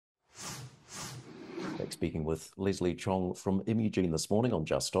week speaking with Leslie Chong from Imugene this morning on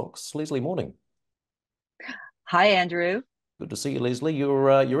Just Stocks. Leslie, morning. Hi, Andrew. Good to see you, Leslie.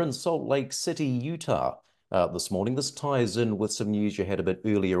 You're in Salt Lake City, Utah, this morning. This ties in with some news you had a bit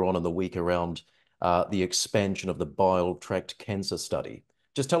earlier on in the week around the expansion of the bile tract cancer study.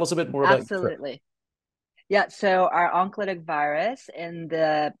 Just tell us a bit more about your trip. Absolutely. Yeah, so our oncolytic virus in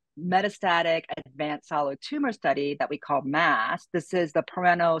the metastatic advanced solid tumor study that we call MAST, this is the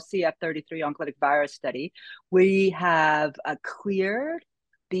parental CF33 oncolytic virus study. We have cleared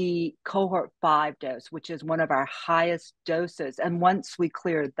the cohort 5 dose, which is one of our highest doses. And once we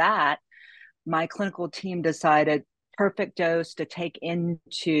cleared that, my clinical team decided perfect dose to take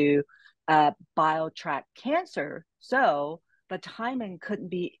into bile tract cancer. So the timing couldn't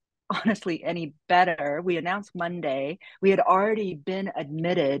be honestly any better. We announced Monday. We had already been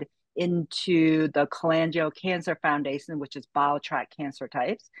admitted into the Cholangio Cancer Foundation, which is bile tract cancer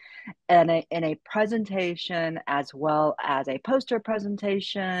types, and in a presentation as well as a poster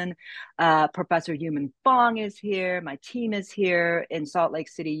presentation. Professor Yuman Fong is here. My team is here in Salt Lake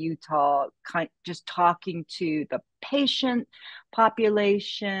City, Utah, just talking to the patient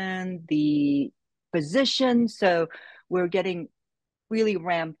population, the physicians. So we're getting really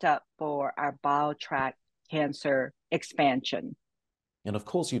ramped up for our bile tract cancer expansion. And of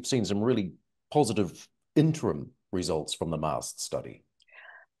course, you've seen some really positive interim results from the MAST study.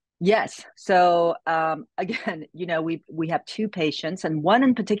 Yes. So again, we have two patients, and one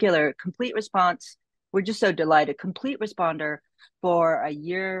in particular, complete response. We're just so delighted. Complete responder for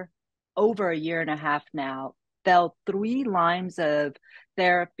over a year and a half now. Failed 3 lines of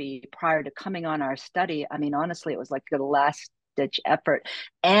therapy prior to coming on our study. I mean, honestly, it was like the last ditch effort,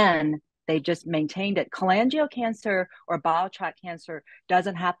 and they just maintained it. Cholangio cancer or bile tract cancer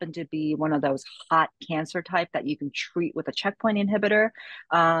doesn't happen to be one of those hot cancer type that you can treat with a checkpoint inhibitor.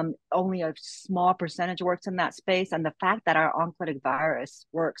 Only a small percentage works in that space. And the fact that our oncolytic virus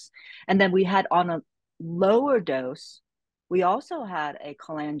works. And then we had on a lower dose, we also had a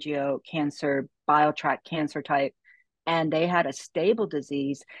cholangio cancer, bile tract cancer type, and they had a stable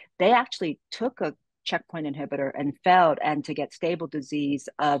disease. They actually took a checkpoint inhibitor and failed, and to get stable disease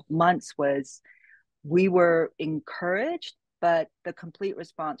of months was, we were encouraged, but the complete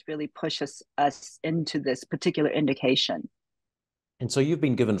response really pushes us into this particular indication. And so you've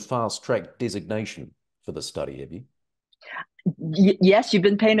been given fast track designation for the study, have you? Yes, you've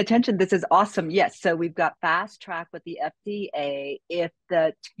been paying attention. This is awesome. Yes, so we've got fast track with the FDA. If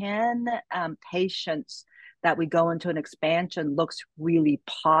the 10 patients that we go into an expansion looks really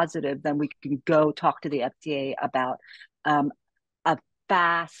positive, then we can go talk to the FDA about a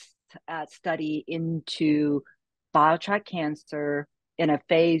fast study into bile tract cancer in a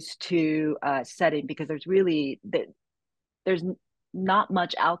phase 2 setting, because there's not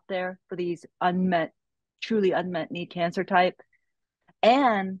much out there for these truly unmet need cancer type.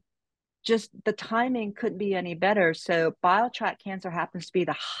 And just the timing couldn't be any better. So bile tract cancer happens to be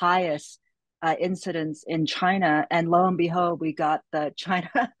the highest incidence in China, and lo and behold, we got the China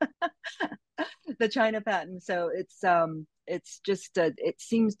the China patent. So it's just it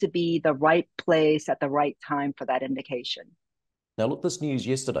seems to be the right place at the right time for that indication. Now, look, this news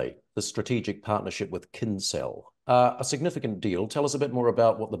yesterday, the strategic partnership with Kincell, a significant deal. Tell us a bit more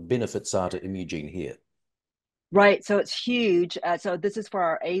about what the benefits are to Imugene here. Right. So it's huge. So this is for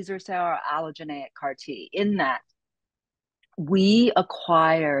our azer-cel, our allogeneic CAR T. In that, we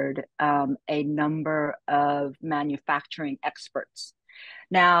acquired a number of manufacturing experts.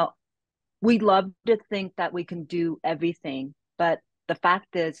 Now, we love to think that we can do everything, but the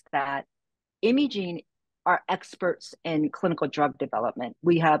fact is that Imugene are experts in clinical drug development.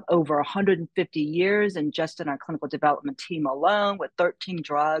 We have over 150 years and just in our clinical development team alone, with 13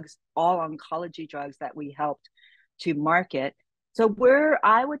 drugs, all oncology drugs that we helped to market. So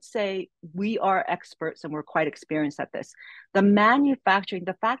I would say we are experts and we're quite experienced at this. The manufacturing,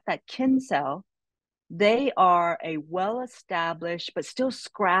 the fact that Kincell, they are a well-established but still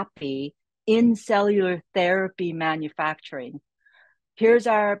scrappy in cellular therapy manufacturing. Here's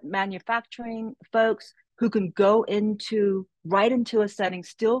our manufacturing folks who can go right into a setting,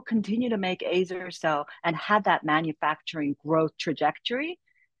 still continue to make azer-cel and have that manufacturing growth trajectory.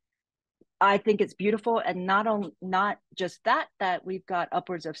 I think it's beautiful. And not just that we've got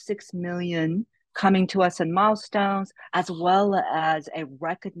upwards of 6 million coming to us in milestones, as well as a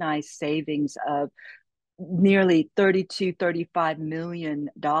recognized savings of nearly $35 million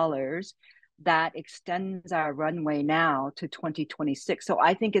that extends our runway now to 2026. So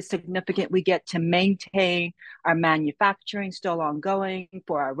I think it's significant. We get to maintain our manufacturing still ongoing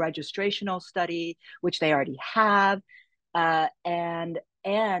for our registrational study, which they already have.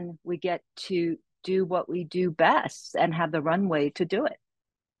 And we get to do what we do best and have the runway to do it.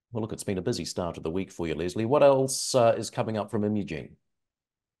 Well, look, it's been a busy start of the week for you, Leslie. What else is coming up from Imugene?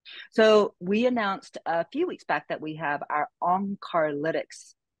 So we announced a few weeks back that we have our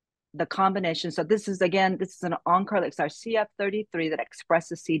onCARlytics, the combination. So this is an onCARlytics, our CF33 that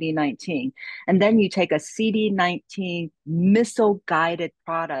expresses CD19. And then you take a CD19 missile guided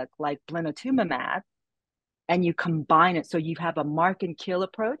product like blinatumomab and you combine it. So you have a mark and kill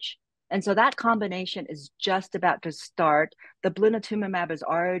approach. And so that combination is just about to start. The blinatumomab is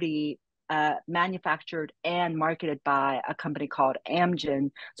already manufactured and marketed by a company called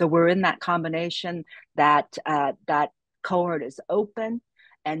Amgen. So we're in that combination. That cohort is open,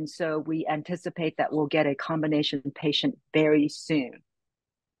 and so we anticipate that we'll get a combination patient very soon.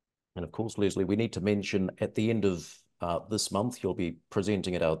 And of course, Leslie, we need to mention at the end of this month, you'll be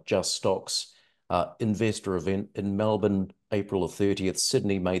presenting at our Just Stocks investor event in Melbourne, April the 30th,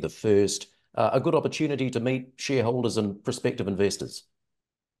 Sydney, May the 1st. A good opportunity to meet shareholders and prospective investors.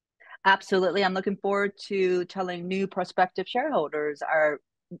 Absolutely. I'm looking forward to telling new prospective shareholders our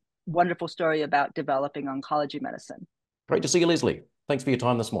wonderful story about developing oncology medicine. Great to see you, Leslie. Thanks for your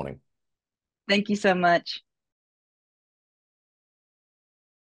time this morning. Thank you so much.